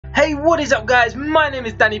Hey, what is up guys? My name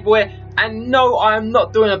is Danny Boy, and no, I am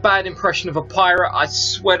not doing a bad impression of a pirate, I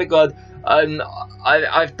swear to God.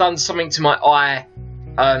 I've done something to my eye.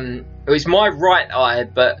 It was my right eye,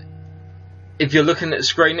 but if you're looking at the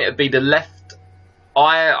screen, it would be the left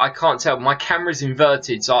eye. I can't tell, my camera's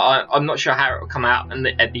inverted, so I'm not sure how it will come out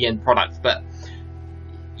at the end product, but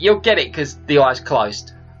you'll get it because the eye's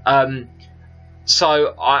closed.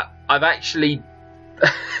 So I've actually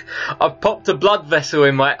I've popped a blood vessel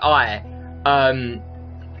in my eye,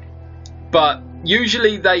 but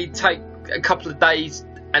usually they take a couple of days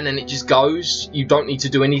and then it just goes. You don't need to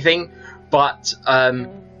do anything, but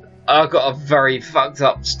I've got a very fucked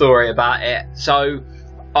up story about it. So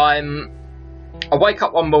I wake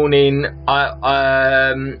up one morning,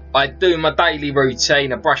 I do my daily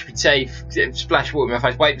routine, I brush my teeth, splash water in my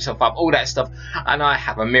face, wake myself up, all that stuff, and I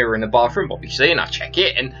have a mirror in the bathroom obviously, and I check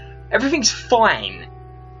it and everything's fine.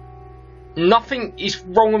 Nothing is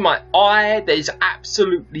wrong with my eye. There's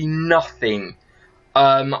absolutely nothing.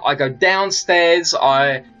 I go downstairs,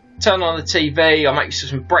 I turn on the TV, I make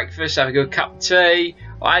myself some breakfast, have a good cup of tea.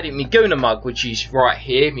 I had it in my Guna mug, which is right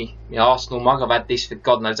here, my Arsenal mug. I've had this for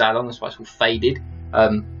God knows how long, that's why it's all faded.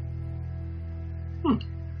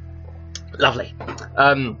 Lovely.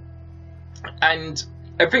 And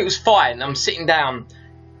everything was fine. I'm sitting down,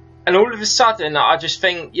 and all of a sudden I just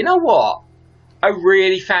think, you know what? I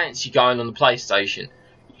really fancy going on the PlayStation.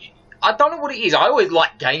 I don't know what it is. I always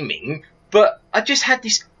like gaming, but I just had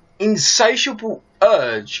this insatiable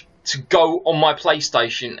urge to go on my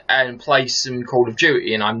PlayStation and play some Call of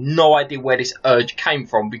Duty, and I have no idea where this urge came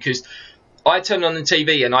from, because I turn on the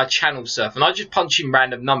TV and I channel surf and I just punch in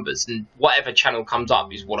random numbers and whatever channel comes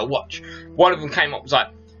up is what I watch. One of them came up, was like,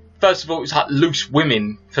 first of all, it was like Loose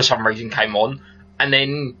Women for some reason came on, and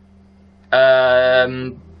then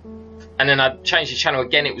I changed the channel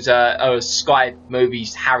again. It was a Sky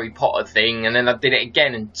Movies Harry Potter thing, and then I did it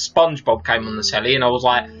again, and SpongeBob came on the telly, and I was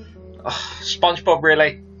like, SpongeBob,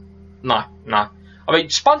 really? No. I mean,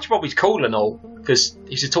 SpongeBob is cool and all, because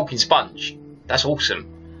he's a talking sponge. That's awesome.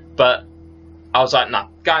 But I was like, no,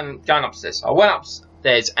 going upstairs. I went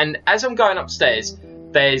upstairs, and as I'm going upstairs,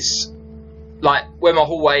 there's, like, where my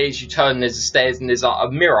hallway is, you turn, there's the stairs, and there's like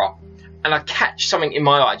a mirror. And I catch something in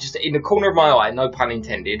my eye, just in the corner of my eye, no pun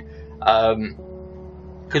intended.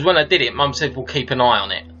 Because when I did it, Mum said, we'll keep an eye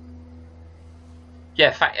on it.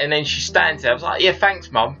 Yeah, and then she stands there. I was like, yeah,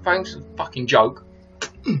 thanks, Mum. Thanks for the fucking joke.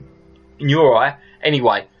 In your eye.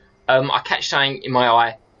 Anyway, I catch something in my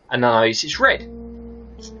eye, and I notice it's red.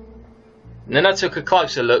 And then I took a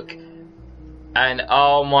closer look, and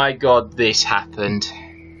oh my God, this happened.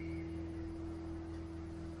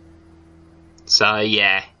 So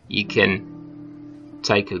yeah, you can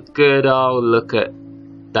take a good old look at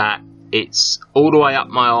that. It's all the way up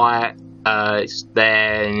my eye. It's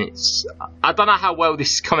there, and it's, I don't know how well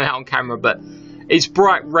this is coming out on camera, but it's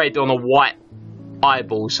bright red on a white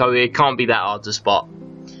eyeball, so it can't be that hard to spot.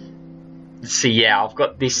 So yeah, I've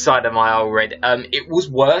got this side of my eye red. It was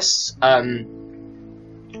worse.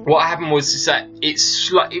 What happened was that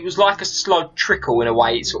it was like a slow trickle in a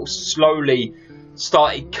way. It sort of slowly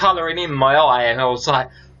started colouring in my eye, and I was like,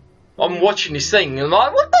 I'm watching this thing, and I'm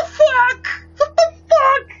like, what the fuck? What the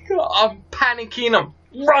fuck? I'm panicking, I'm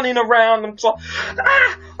running around, I'm like,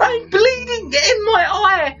 I'm bleeding in my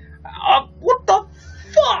eye. What the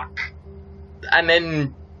fuck? And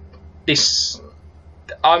then this,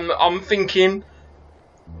 I'm thinking,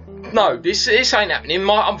 no, this ain't happening.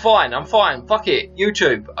 I'm fine. Fuck it,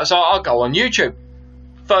 YouTube. So I'll go on YouTube.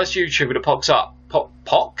 First YouTuber that pops up,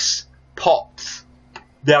 pops.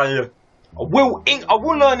 Yeah. I will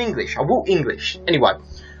learn English. I will English. Anyway,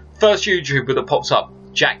 first YouTuber that pops up,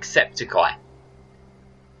 Jacksepticeye.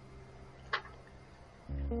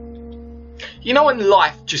 You know when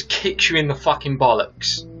life just kicks you in the fucking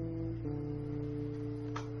bollocks?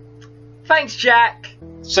 Thanks, Jack.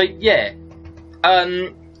 So yeah,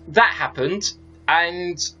 that happened,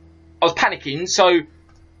 and I was panicking. So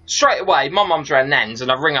straight away, my mum's around Nan's,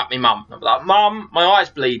 and I ring up my mum. I'm like, Mum, my eye's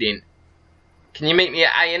bleeding. Can you meet me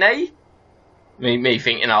at A&E? Me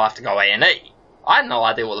thinking I'll have to go A&E. I had no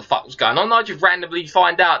idea what the fuck was going on. I just randomly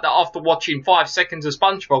find out that after watching 5 seconds of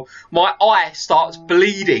SpongeBob, my eye starts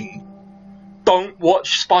bleeding. Don't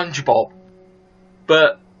watch SpongeBob.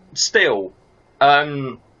 But still,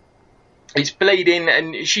 it's bleeding,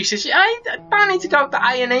 and she says, yeah, I don't need to go to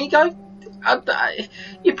A&E. Go.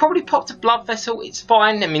 You probably popped a blood vessel, it's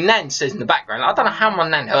fine. I mean, Nan says in the background, I don't know how my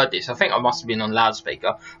Nan heard this, I think I must have been on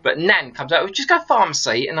loudspeaker, but Nan comes out, just go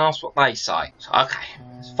pharmacy and ask what they say. So, okay,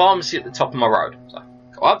 there's a pharmacy at the top of my road, so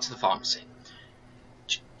go up to the pharmacy.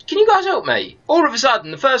 can you guys help me? All of a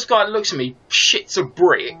sudden, the first guy that looks at me shits a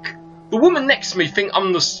brick. The woman next to me thinks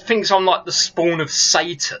I'm like the spawn of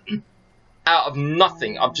Satan. Out of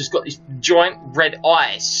nothing, I've just got this giant red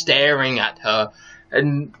eye staring at her,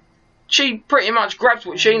 and she pretty much grabs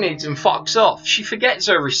what she needs and fucks off. She forgets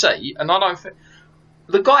her receipt, and I don't think...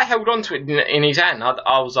 The guy held on to it in his hand.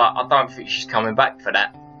 I was like, I don't think she's coming back for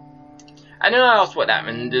that. And then I asked what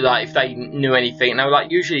happened, like if they knew anything, and they were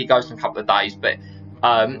like, usually it goes in a couple of days, but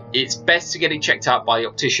it's best to get it checked out by the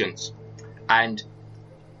opticians. And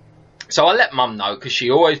so I let Mum know, because she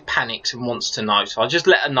always panics and wants to know. So I just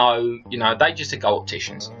let her know, you know, they just go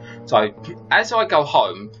opticians. So as I go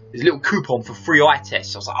home, there's a little coupon for free eye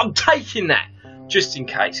tests. I was like, I'm taking that, just in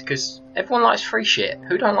case, because everyone likes free shit.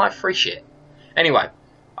 Who don't like free shit? Anyway,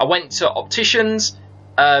 I went to opticians.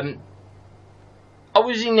 I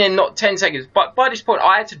was in there not 10 seconds, but by this point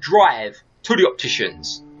I had to drive to the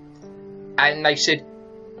opticians. And they said,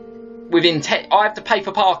 within 10, I have to pay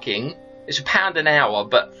for parking. It's £1 an hour,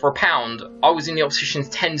 but for £1, I was in the opticians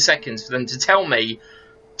 10 seconds for them to tell me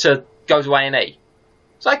to go to A&E.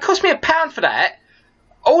 So it cost me £1 for that.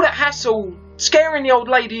 All that hassle, scaring the old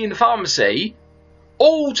lady in the pharmacy,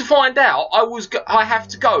 all to find out I have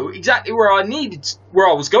to go exactly where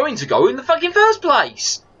I was going to go in the fucking first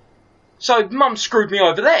place. So Mum screwed me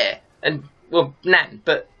over there, and well, Nan,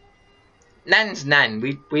 but Nan's Nan.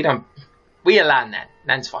 We allow Nan.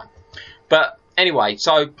 Nan's fine. But anyway,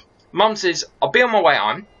 so Mum says, I'll be on my way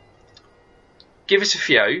home, give us a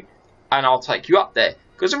few, and I'll take you up there.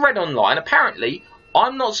 Because I read online, apparently,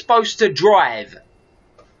 I'm not supposed to drive.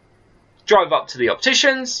 Drove up to the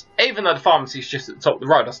opticians, even though the pharmacy's just at the top of the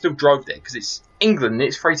road, I still drove there, because it's England and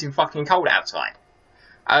it's freezing fucking cold outside.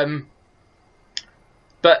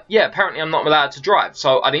 But yeah, apparently I'm not allowed to drive,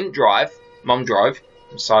 so I didn't drive, Mum drove,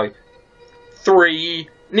 so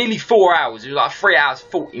nearly 4 hours, it was like 3 hours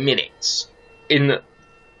 40 minutes in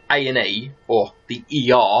A&E, or the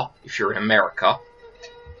ER, if you're in America.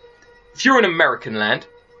 If you're in American land.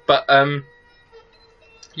 But,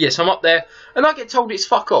 yes, I'm up there, and I get told it's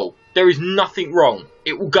fuck all. There is nothing wrong.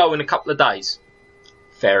 It will go in a couple of days.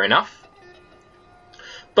 Fair enough.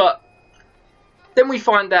 But, then we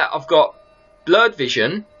find out I've got blurred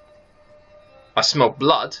vision. I smell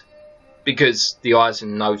blood, because the eyes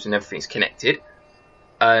and nose and everything's connected.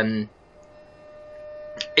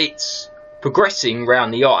 It's progressing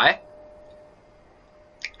round the eye,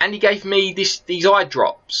 and he gave me these eye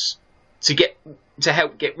drops to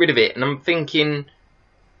help get rid of it. And I'm thinking,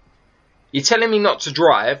 you're telling me not to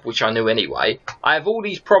drive, which I knew anyway. I have all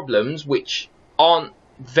these problems which aren't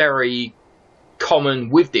very common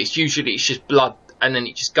with this. Usually it's just blood and then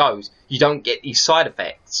it just goes. You don't get these side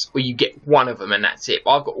effects, or you get one of them and that's it.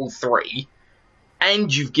 But I've got all three,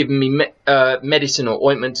 and you've given me medicine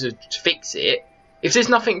or ointment to fix it. If there's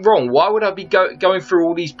nothing wrong, why would I be going through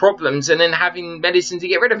all these problems and then having medicine to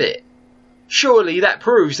get rid of it? Surely that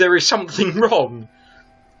proves there is something wrong.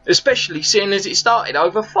 Especially seeing as it started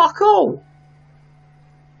over fuck all.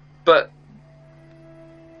 But,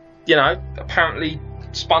 you know, apparently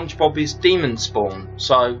Spongebob is demon spawn.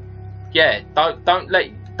 So, yeah, don't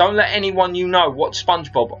let anyone you know watch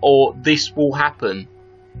Spongebob, or this will happen.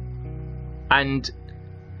 And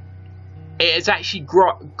it has actually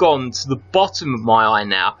gone to the bottom of my eye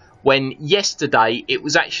now, when yesterday it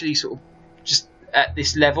was actually sort of just at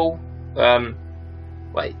this level.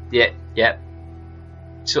 Wait, yeah.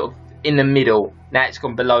 Sort of in the middle. Now it's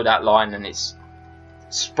gone below that line and it's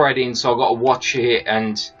spreading, so I've got to watch it,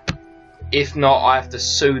 and if not, I have to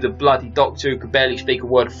sue the bloody doctor who could barely speak a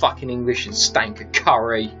word of fucking English and stank of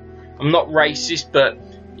curry. I'm not racist, but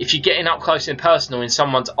if you're getting up close and personal in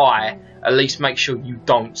someone's eye, at least make sure you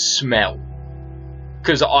don't smell.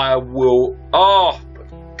 Because I will... Oh,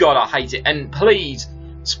 God, I hate it. And please,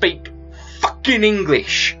 speak fucking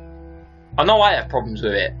English. I know I have problems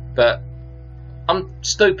with it, but I'm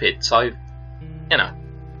stupid, so, you know.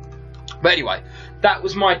 But anyway, that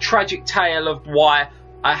was my tragic tale of why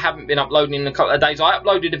I haven't been uploading in a couple of days. I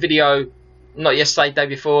uploaded a video, not yesterday, day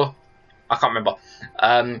before, I can't remember.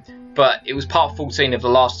 But it was part 14 of The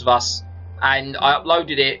Last of Us, and I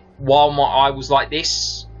uploaded it while my eye was like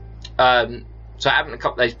this. So I haven't a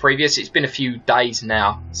couple of days previous. It's been a few days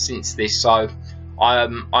now since this, so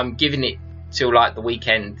I'm giving it till like the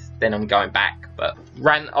weekend, then I'm going back. But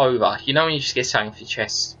ran over, you know when you just get something off your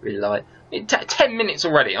chest, really like 10 minutes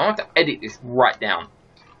already. I have to edit this right down.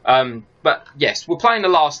 But yes, we're playing The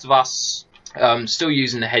Last of Us. Still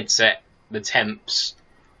using the headset, the temps.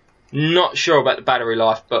 Not sure about the battery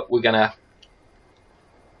life, but we're gonna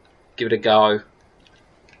give it a go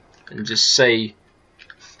and just see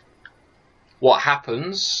what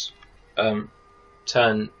happens.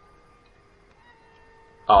 Turn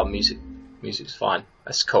Oh, music's fine.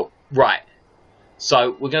 That's cool. Right.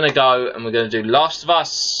 So we're gonna go and we're gonna do Last of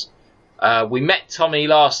Us. We met Tommy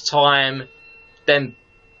last time. Then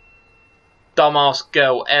dumbass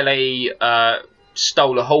girl Ellie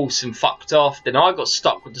stole a horse and fucked off. Then I got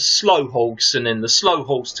stuck with the slow horse, and then the slow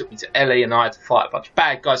horse took me to Ellie, and I had to fight a bunch of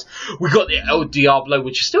bad guys. We got the El Diablo,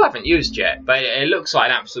 which I still haven't used yet, but it looks like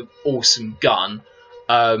an absolute awesome gun.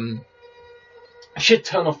 I should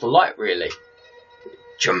turn off the light, really.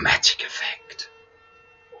 Dramatic effect.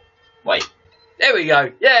 Wait. There we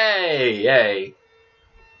go. Yay! Yay.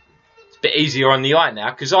 It's a bit easier on the eye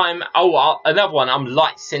now, because I'm... Oh, another one. I'm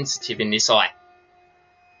light sensitive in this eye.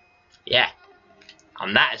 Yeah.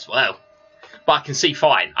 I'm that as well. But I can see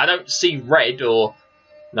fine. I don't see red or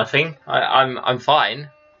nothing. I'm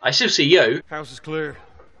fine. I still see you. House is clear.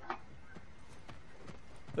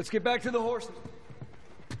 Let's get back to the horses.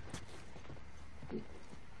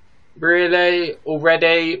 Really?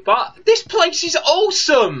 Already? But this place is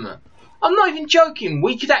awesome! I'm not even joking.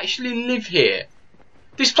 We could actually live here.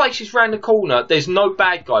 This place is round the corner. There's no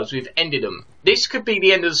bad guys. We've ended them. This could be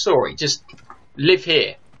the end of the story. Just live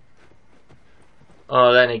here.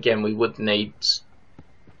 Oh, then again, we would need...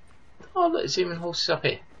 Oh, look, there's even horses up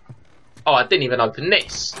here. Oh, I didn't even open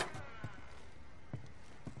this.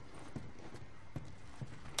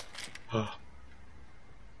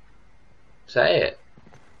 Is that it?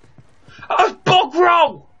 Oh, bog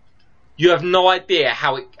roll! You have no idea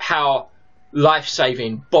how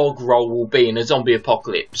life-saving bog roll will be in a zombie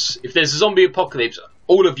apocalypse. If there's a zombie apocalypse,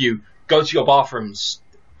 all of you go to your bathrooms,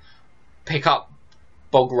 pick up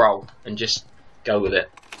bog roll, and just go with it.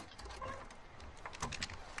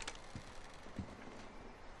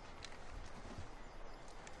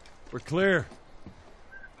 We're clear.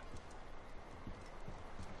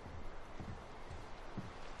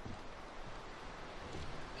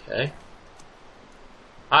 Okay.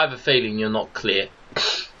 I have a feeling you're not clear.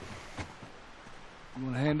 You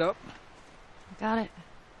want a hand up? Got it.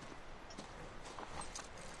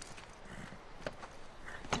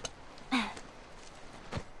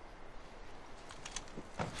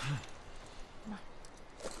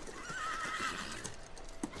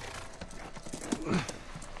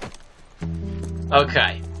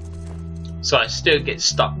 Okay. So I still get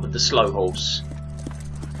stuck with the slow horse.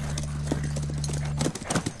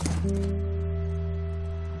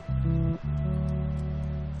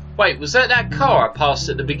 Wait, was that car I passed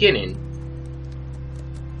at the beginning?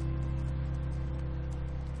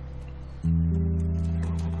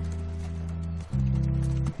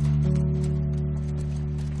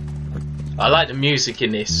 I like the music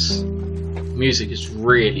in this. Music is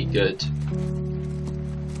really good.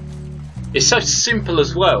 It's so simple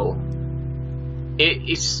as well.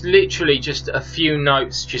 It's literally just a few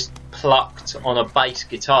notes just plucked on a bass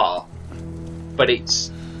guitar. But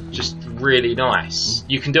it's just really nice.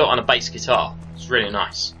 You can do it on a bass guitar. It's really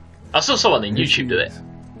nice. I saw someone on YouTube do it.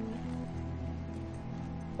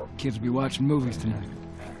 Kids will be watching movies tonight.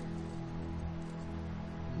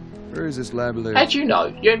 Where is this library? How'd you know?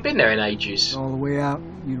 You ain't been there in ages. All the way out,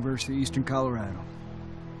 University of Eastern Colorado.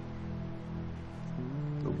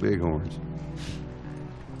 Go Bighorns.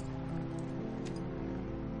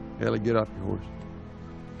 Ellie, get off your horse.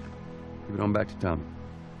 Give it on back to Tommy.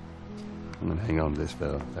 I'm gonna hang on to this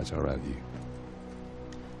fella, if that's all right with you.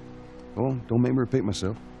 Oh, don't make me repeat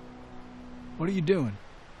myself. What are you doing?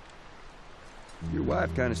 Your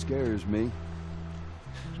wife kind of scares me.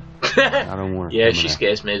 I don't want her. Yeah, she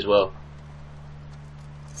scares me as well.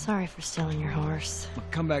 Sorry for stealing your horse. Well,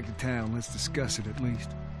 come back to town. Let's discuss it at least.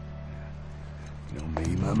 You know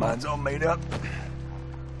me, my mind's all made up.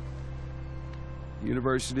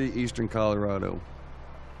 University, Eastern Colorado.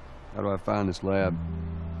 How do I find this lab?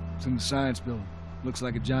 It's in the science building. Looks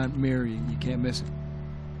like a giant mirror. You can't miss it.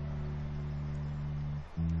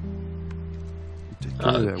 You take care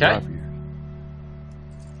of that wife of yours.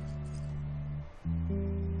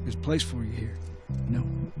 There's a place for you here. No.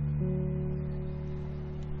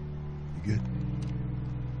 You good?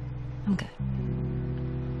 I'm good.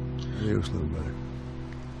 Adios, little brother.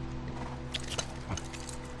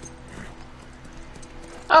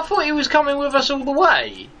 I thought he was coming with us all the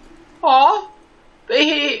way. Aw, but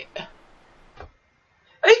he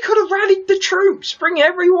could have rallied the troops. Bring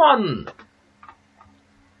everyone.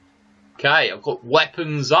 Okay, I've got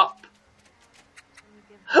weapons up.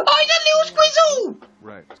 Oh, he's a little squizzle.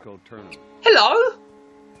 Right, it's called Turner. Hello.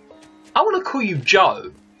 I want to call you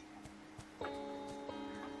Joe. You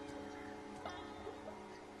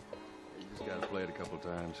just gotta play it a couple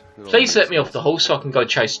times. Please let me off the horse so I can go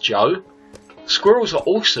chase Joe. Squirrels are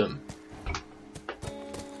awesome.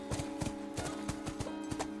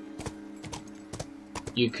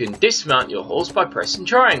 You can dismount your horse by pressing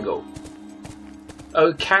triangle.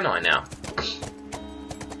 Oh, can I now?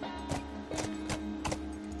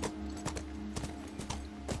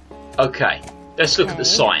 Okay, let's look at the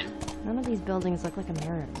sign. None of these buildings look like a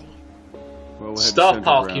mirror to me. Well, Staff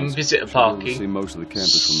parking, visitor parking, see most of the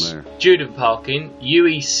campus from there. student parking,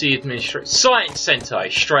 UEC administration, science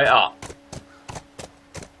centre, straight up.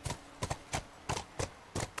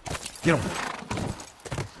 Get on.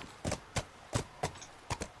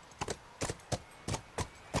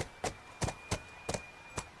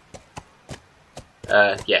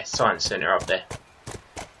 Yeah, science centre up there.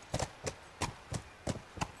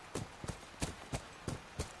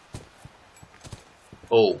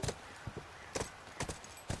 Oh.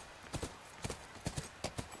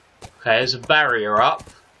 Okay, there's a barrier up,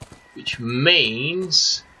 which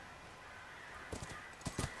means...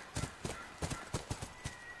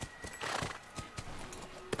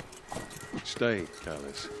 Stay,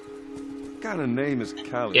 Callis. What kind of name is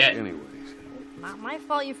Callis, Yeah. anyways? Not my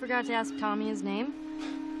fault you forgot to ask Tommy his name.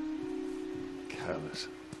 Callis.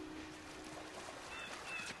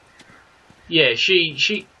 Yeah, she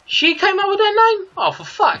came up with that name? Oh, for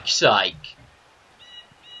fuck's sake.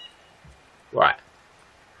 Right.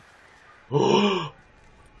 Oh,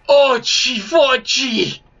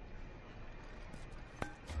 Chivachi!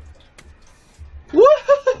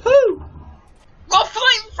 Woohoo! A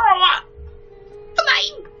flamethrower!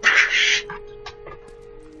 Flame!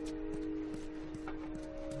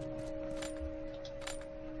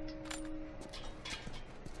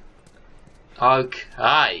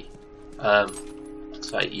 Okay.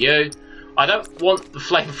 Take you. I don't want the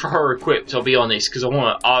flamethrower equipped, I'll be honest, because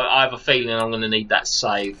I have a feeling I'm going to need that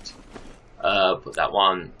saved. Put that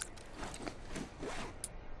one.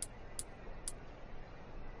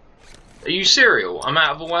 Are you serial? I'm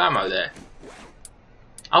out of all ammo there.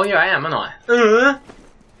 Oh yeah, I am, aren't I?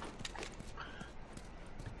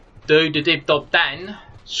 Dude, the Dib Dob Dan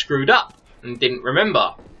screwed up and didn't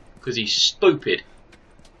remember because he's stupid.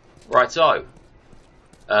 Right, so.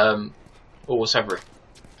 Oh, what's over it?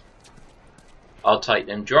 I'll take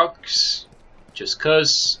them drugs, just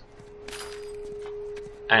cause.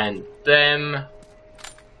 And them.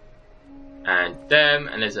 And them.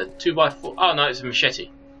 And there's a 2x4. Oh no, it's a machete.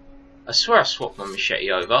 I swear I swapped my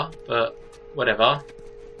machete over, but whatever.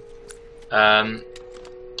 Right.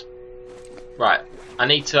 I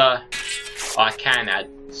need to... I can add...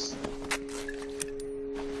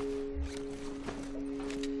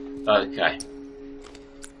 Okay.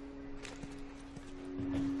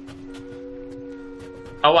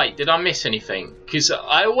 Oh wait, did I miss anything? Because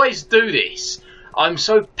I always do this. I'm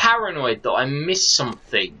so paranoid that I miss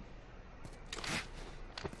something.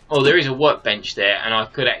 Oh, there is a workbench there, and I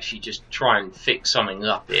could actually just try and fix something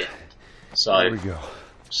up here. So, There we go.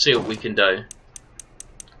 see what we can do.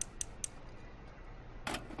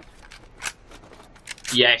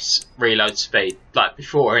 Yes, reload speed. Like,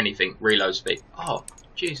 before anything, reload speed. Oh,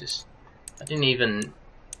 Jesus. I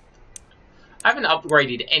haven't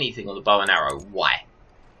upgraded anything on the bow and arrow. Why?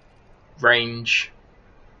 Range.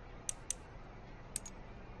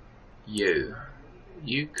 You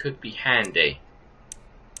could be handy.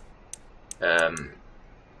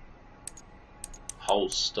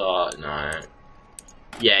 Holster, no.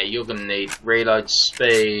 Yeah, you're gonna need reload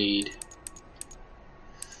speed.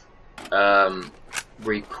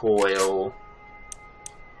 Recoil.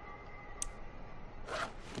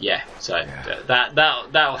 Yeah, so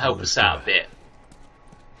that'll help us out a bit.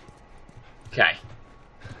 Okay.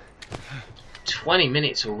 20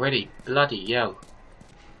 minutes already, bloody hell.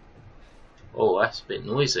 Oh, that's a bit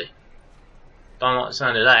noisy. Don't like the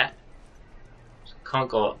sound of that. Can't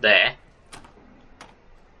go up there.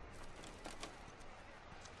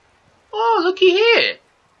 Oh, looky here.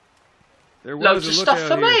 There was Loads a of stuff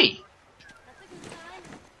lookout for here. me.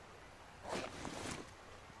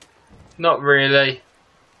 Not really.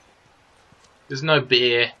 There's no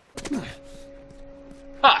beer.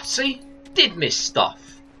 Ah, see? Did miss stuff.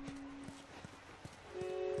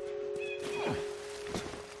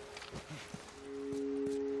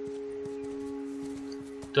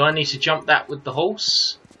 Do I need to jump that with the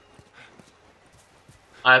horse?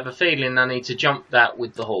 I have a feeling I need to jump that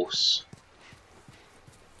with the horse.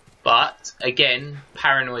 But, again,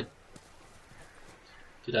 paranoid.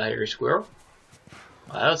 Did I hear a squirrel?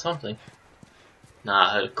 I heard something.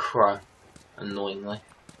 Nah, I heard a crow. Annoyingly.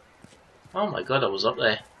 Oh my god, I was up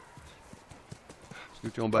there.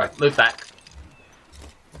 Scoot on back. Right, move back.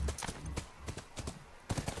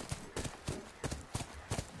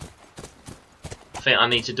 I think I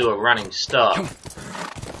need to do a running start.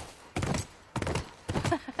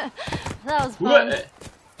 That was fun.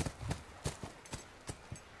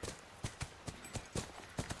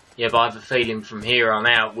 Yeah, but I have a feeling from here on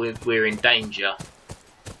out we're in danger.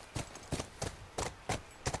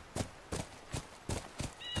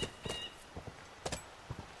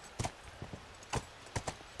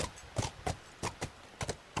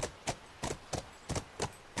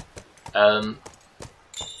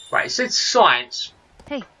 Right, it said science.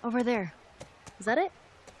 Hey, over there. Is that it?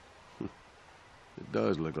 It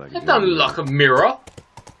does look like It doesn't look like a mirror.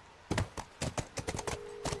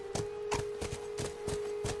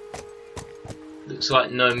 Looks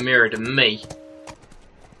like no mirror to me.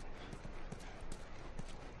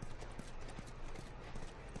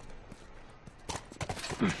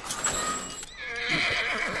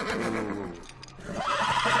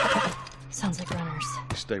 Sounds like runners.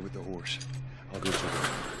 Stay with the horse. I'll go check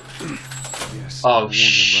it. Yes. Oh,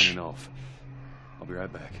 shh. Running off. I'll be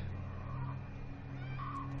right back.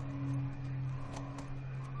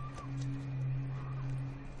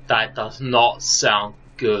 That does not sound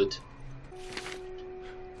good.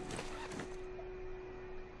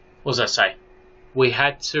 What does that say? We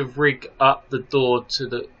had to rig up the door to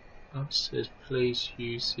the upstairs. Please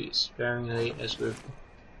use it sparingly as we've.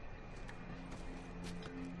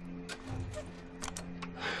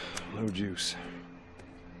 No juice.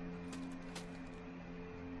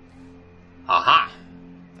 Aha!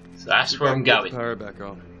 So that's where I'm going. Power back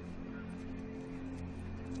on.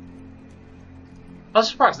 I'm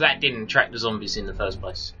surprised that didn't attract the zombies in the first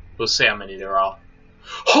place. We'll see how many there are.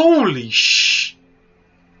 Holy sh!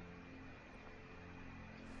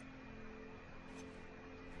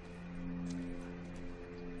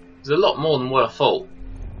 There's a lot more than what I thought.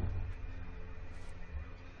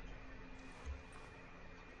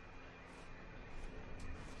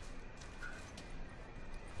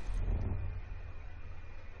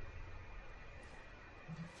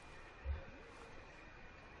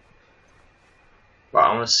 Right,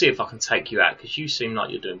 I'm going to see if I can take you out, because you seem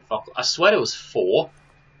like you're doing fuck. I swear there was 4.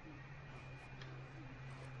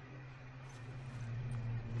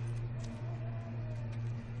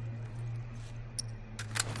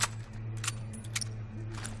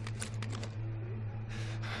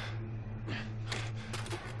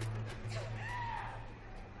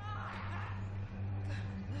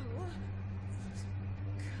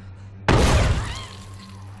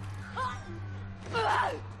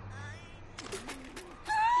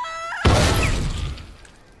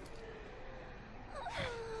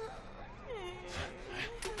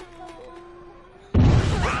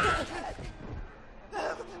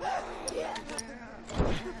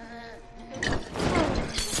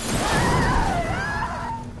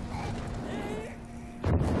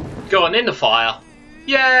 Go on, in the fire.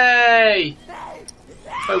 Yay!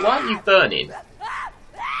 Wait, why aren't you burning?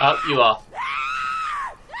 Oh, you are.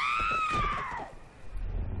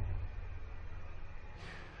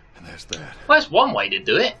 And that's that. Well, that's one way to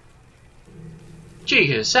do it.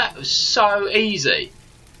 Jesus, that was so easy.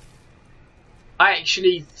 I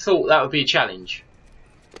actually thought that would be a challenge.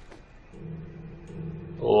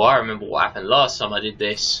 Oh, I remember what happened last time I did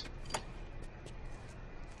this.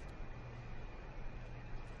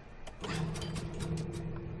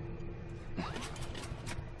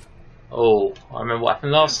 Oh, I remember what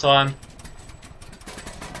happened last time.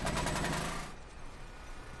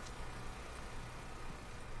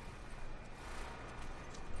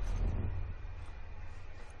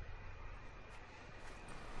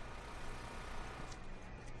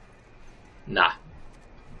 Nah.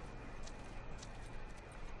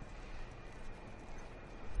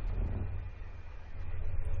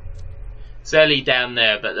 It's Ellie down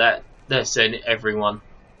there, but that's everyone.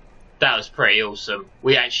 That was pretty awesome.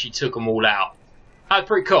 We actually took them all out. That was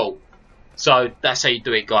pretty cool. So that's how you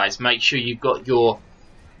do it, guys. Make sure you've got your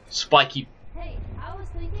spiky. Hey, I was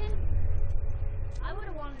thinking I would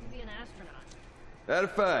have wanted to be an astronaut. That a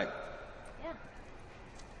fact. Yeah.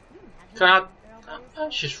 Can I?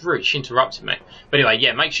 That's just rude. She interrupted me. But anyway,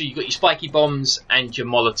 yeah. Make sure you got your spiky bombs and your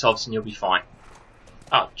Molotovs, and you'll be fine.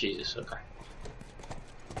 Oh Jesus. Okay.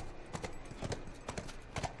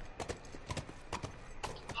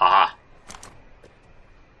 Haha.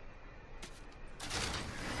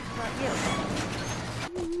 How about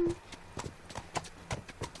you?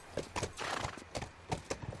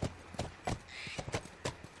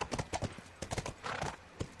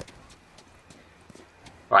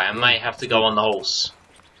 Right, I may have to go on the horse.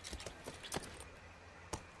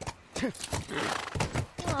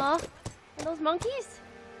 Aw, are those monkeys?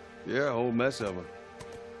 Yeah, a whole mess of them.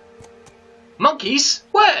 Monkeys?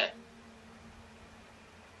 Where?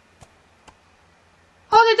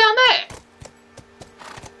 Oh, they're down there.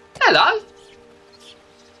 Hello.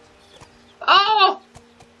 Oh.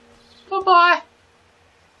 Bye-bye.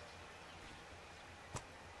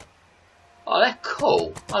 Oh, they're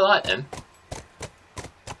cool. I like them.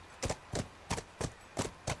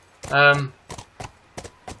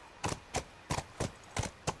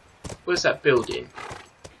 Where's that building?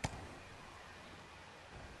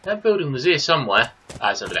 That building was here somewhere.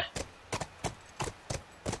 Ah, it's over there.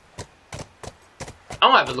 I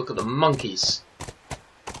might have a look at the monkeys.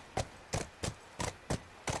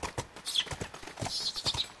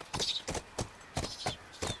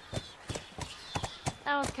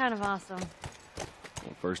 That was kind of awesome.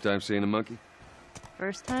 Well, first time seeing a monkey?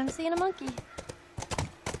 First time seeing a monkey.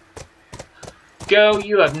 Girl,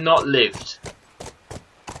 you have not lived.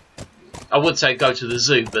 I would say go to the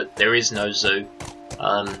zoo, but there is no zoo.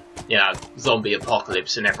 You know, zombie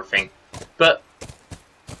apocalypse and everything. But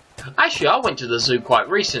actually, I went to the zoo quite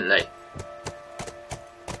recently.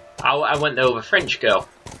 I went there with a French girl.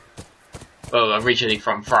 Well, originally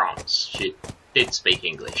from France. She did speak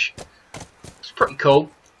English. It's pretty cool.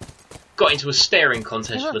 Got into a staring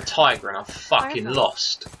contest with a tiger and I fucking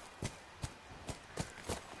lost.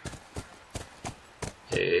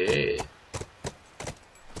 Hey.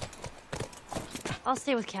 I'll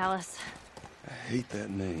stay with Callus. I hate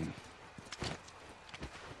that name.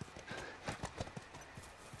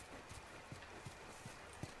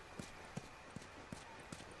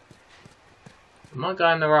 Am I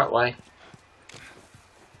going the right way?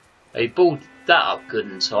 They balled that up good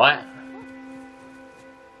and tight.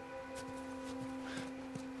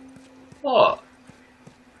 What? What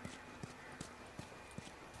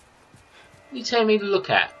are you telling me to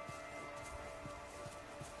look at?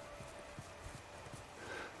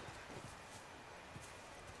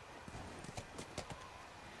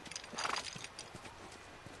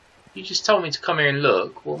 You just told me to come here and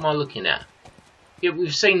look. What am I looking at? Yeah,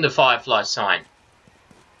 we've seen the firefly sign.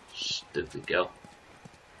 Stupid girl.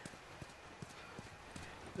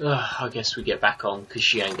 Ugh, I guess we get back on because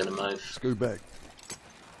she ain't gonna move. Scoot back.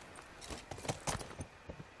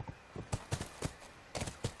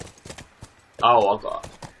 Oh, I got.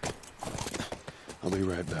 I'll be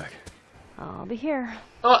right back. I'll be here.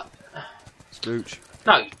 Oh, Scooch.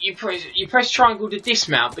 no, you press triangle to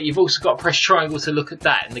dismount, but you've also got to press triangle to look at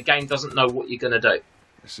that, and the game doesn't know what you're gonna do.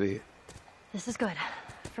 I see it. This is good.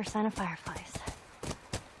 First sign of fireflies.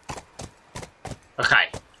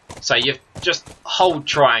 Okay, so you just hold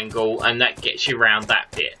triangle, and that gets you around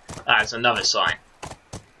that bit. That's another sign.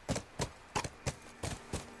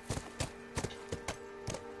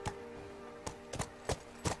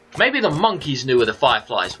 Maybe the monkeys knew where the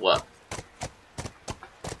fireflies were.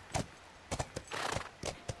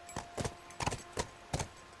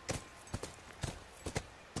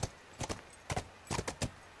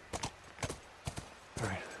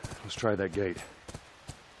 Alright, let's try that gate.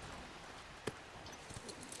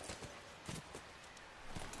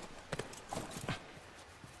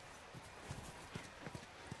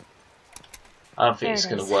 I don't think it's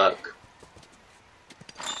going to work.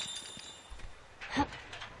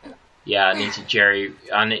 Yeah, I need to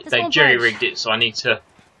they jerry-rigged it, so I need to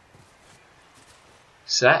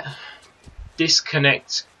set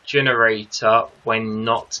disconnect generator when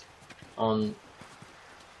not on.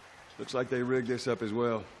 Looks like they rigged this up as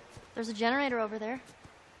well. There's a generator over there.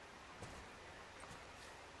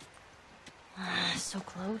 So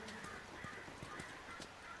close.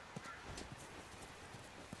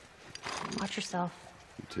 Watch yourself.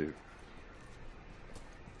 You too.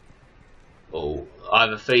 Oh, I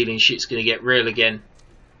have a feeling shit's going to get real again.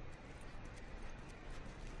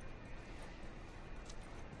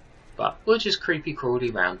 But we'll just creepy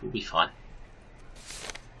crawly round, we'll be fine.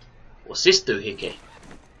 What's this doohickey?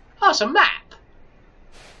 Oh, it's a map!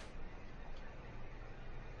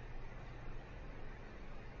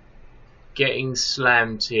 Getting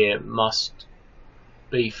slammed here, must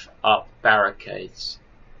beef up barricades.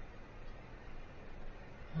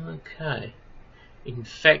 Okay.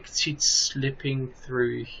 Infected slipping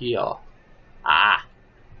through here. Ah.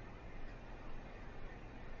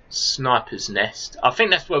 Sniper's nest. I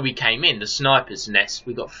think that's where we came in, the sniper's nest.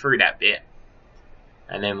 We got through that bit.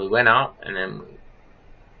 And then we went up, and then we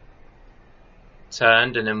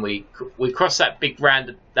turned, and then we crossed that big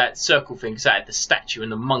round, that circle thing, because that had the statue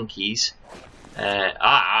and the monkeys.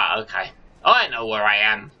 Okay. I know where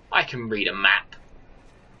I am. I can read a map.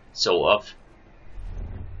 Sort of.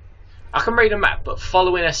 I can read a map, but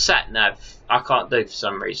following a sat-nav, I can't do for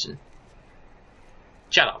some reason.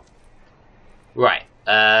 Shut up. Right,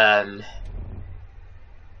 oh,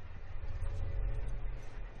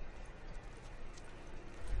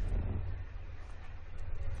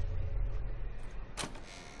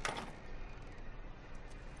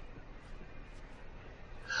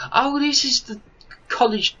 this is the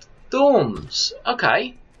college dorms.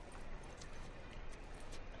 Okay.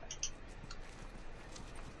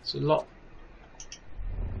 It's a lot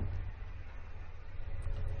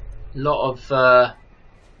of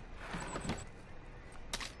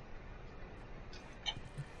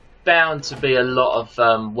bound to be a lot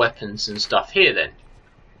of weapons and stuff here then.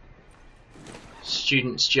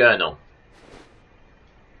 Student's journal.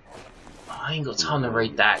 Oh, I ain't got time to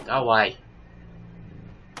read that. Go away.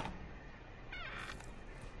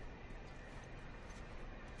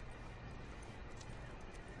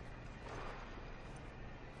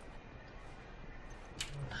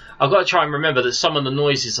 I've got to try and remember that some of the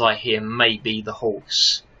noises I hear may be the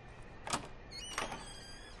horse.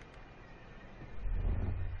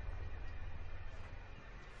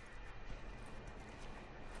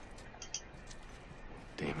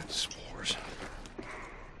 Demon spores.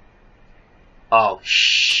 Oh,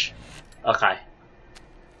 shh. Okay.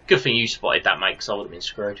 Good thing you spotted that, mate, because I would have been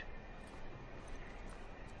screwed.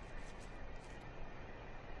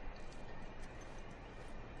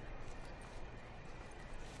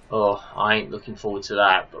 Oh, I ain't looking forward to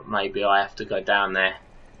that, but maybe I have to go down there.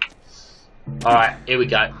 Alright, here we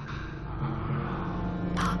go.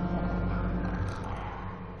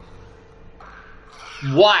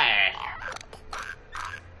 Why?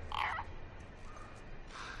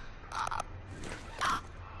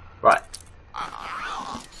 Right.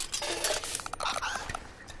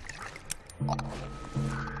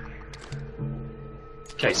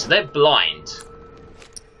 Okay, so they're blind.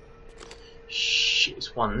 Shit,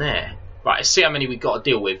 there's one there. Right, let's see how many we've got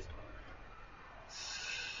to deal with.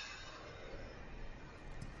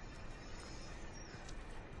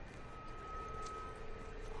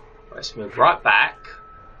 Let's move right back.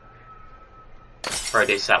 Throw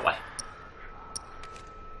this that way.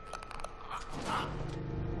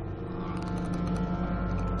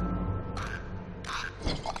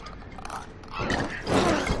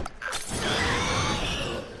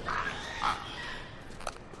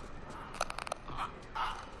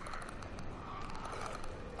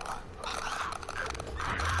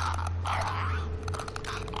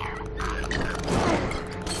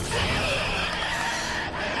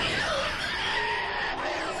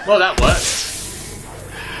 Well, that worked.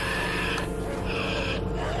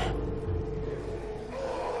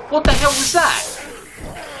 What the hell was that?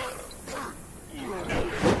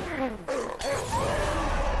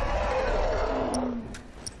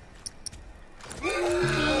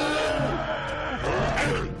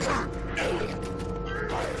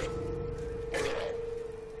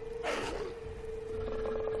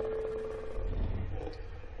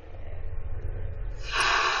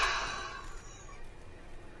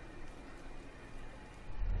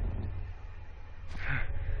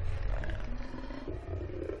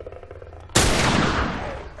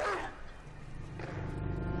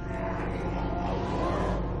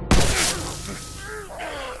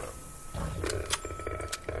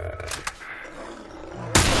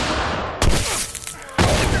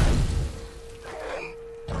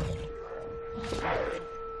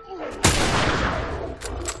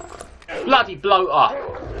 Bloody bloater!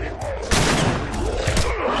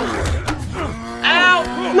 Ow!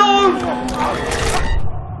 No!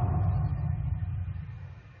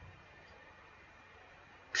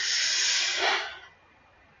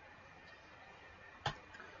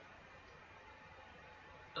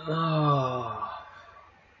 Oh.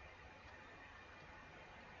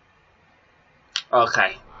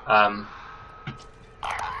 Okay.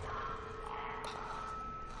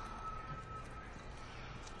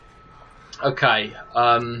 Okay,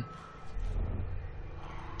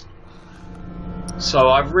 so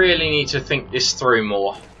I really need to think this through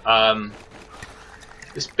more.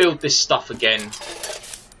 Let's build this stuff again.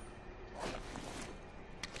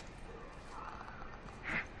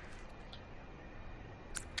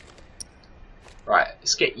 Right,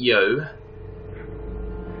 let's get you.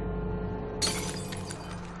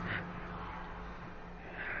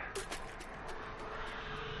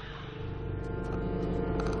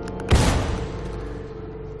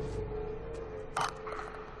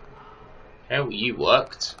 Hell, you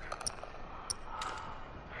worked.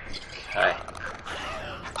 Okay.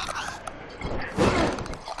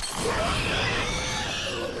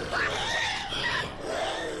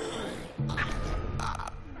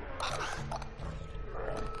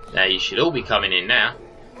 Now you should all be coming in now.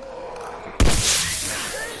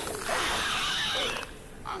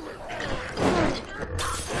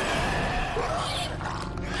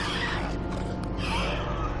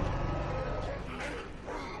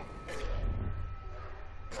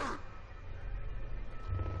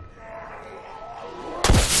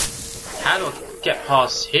 How do I get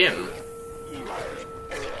past him?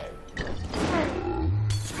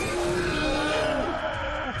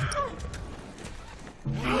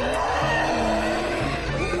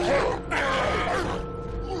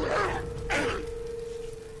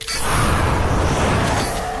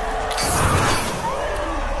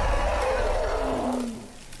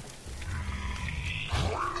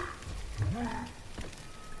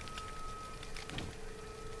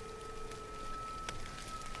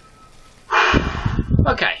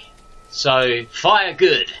 So, fire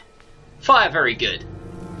good. Fire very good.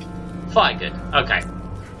 Fire good. Okay.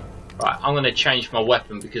 Right, I'm going to change my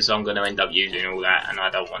weapon because I'm going to end up using all that, and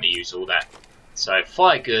I don't want to use all that. So,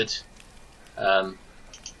 fire good. I'll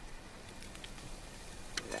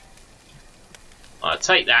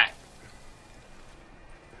take that.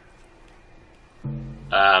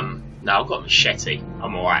 No, I've got a machete.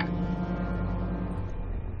 I'm alright.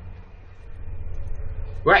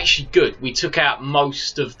 We're actually good. We took out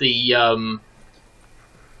most of the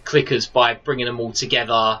clickers by bringing them all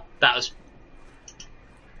together. That was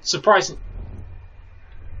surprising.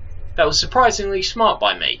 That was surprisingly smart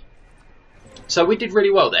by me. So we did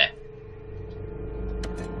really well there.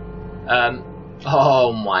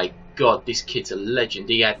 Oh my god, this kid's a legend.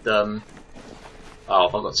 He had oh,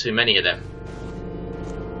 have I got too many of them?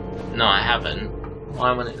 No, I haven't.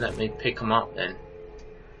 Why won't it let me pick them up then?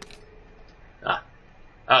 Ah,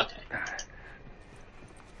 okay.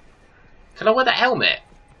 Can I wear that helmet?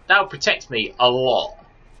 That'll protect me a lot.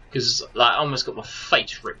 Because like, I almost got my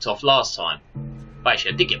face ripped off last time. Well,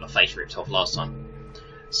 actually, I did get my face ripped off last time.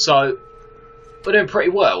 So, we're doing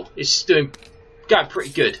pretty well. It's going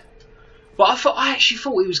pretty good. But I actually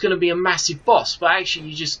thought he was going to be a massive boss. But actually,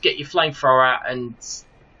 you just get your flamethrower out and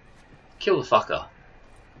kill the fucker.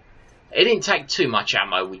 It didn't take too much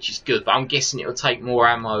ammo, which is good. But I'm guessing it'll take more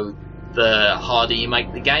ammo the harder you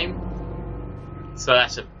make the game. So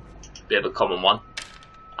that's a bit of a common one.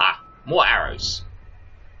 Ah, more arrows.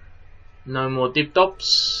 No more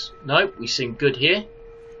dib-dobs. Nope, we seem good here.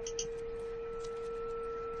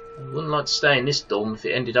 I wouldn't like to stay in this dorm if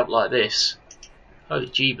it ended up like this. Holy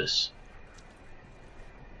jeebus.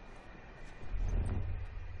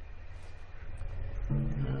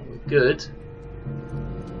 We're good.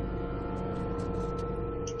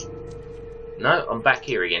 No, I'm back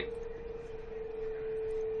here again.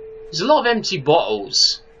 There's a lot of empty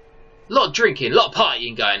bottles. A lot of drinking, a lot of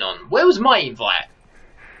partying going on. Where was my invite?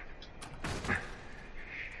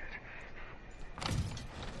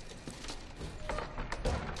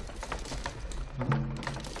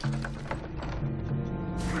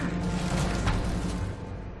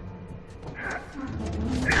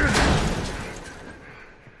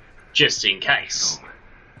 Just in case.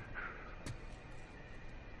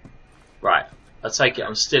 Right, I take it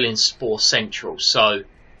I'm still in Spore Central, so...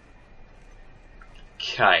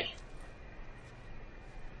 Okay.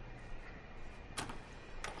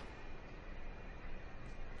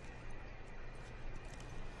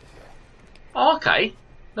 Oh, okay.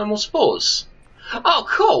 No more spores. Oh,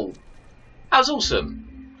 cool. That was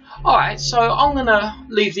awesome. Alright, so I'm going to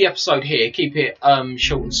leave the episode here, keep it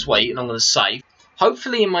short and sweet, and I'm going to save.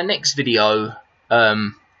 Hopefully in my next video,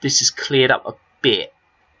 this is cleared up a bit.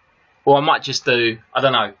 Or I might just do, I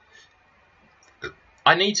don't know.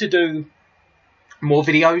 I need to do more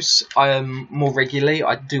videos more regularly.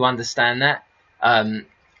 I do understand that. I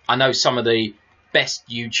know some of the best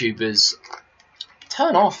YouTubers...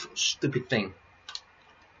 Turn off, stupid thing.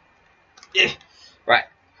 Yeah. Right.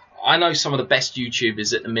 I know some of the best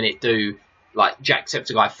YouTubers at the minute do, like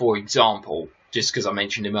Jacksepticeye, for example, just because I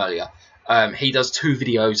mentioned him earlier. He does 2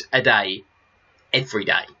 videos a day, every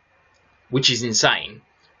day, which is insane.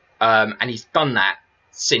 And he's done that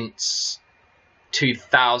since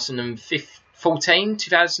 2014,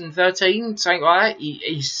 2013, something like that.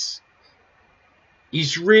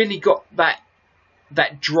 He's really got that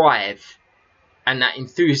drive and that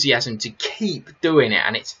enthusiasm to keep doing it,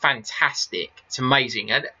 and it's fantastic. It's amazing,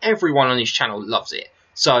 and everyone on his channel loves it.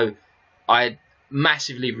 So I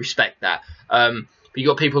massively respect that. But you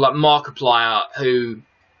got people like Markiplier who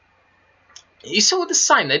it's sort of the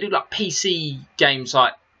same. They do like PC games,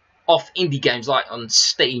 like indie games, like on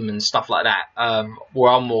Steam and stuff like that.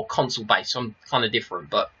 Where I'm more console based, so I'm kind of different.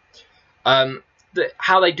 But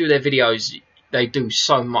how they do their videos, they do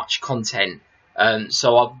so much content,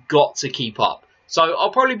 so I've got to keep up. So I'll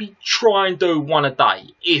probably be trying to do one a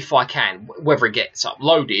day if I can. Whether it gets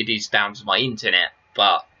uploaded is down to my internet,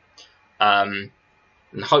 but and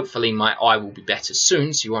hopefully my eye will be better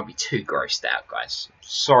soon, so you won't be too grossed out, guys.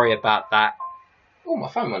 Sorry about that. Oh, my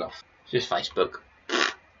phone went off. It's just Facebook.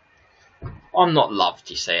 I'm not loved,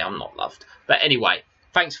 you see. I'm not loved. But anyway,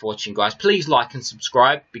 thanks for watching, guys. Please like and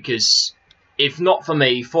subscribe, because if not for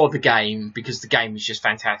me, for the game, because the game is just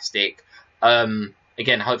fantastic.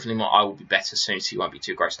 Again, hopefully my eye will be better soon, so you won't be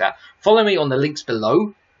too grossed out. Follow me on the links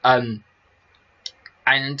below. And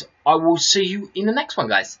I will see you in the next one,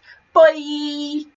 guys. Bye!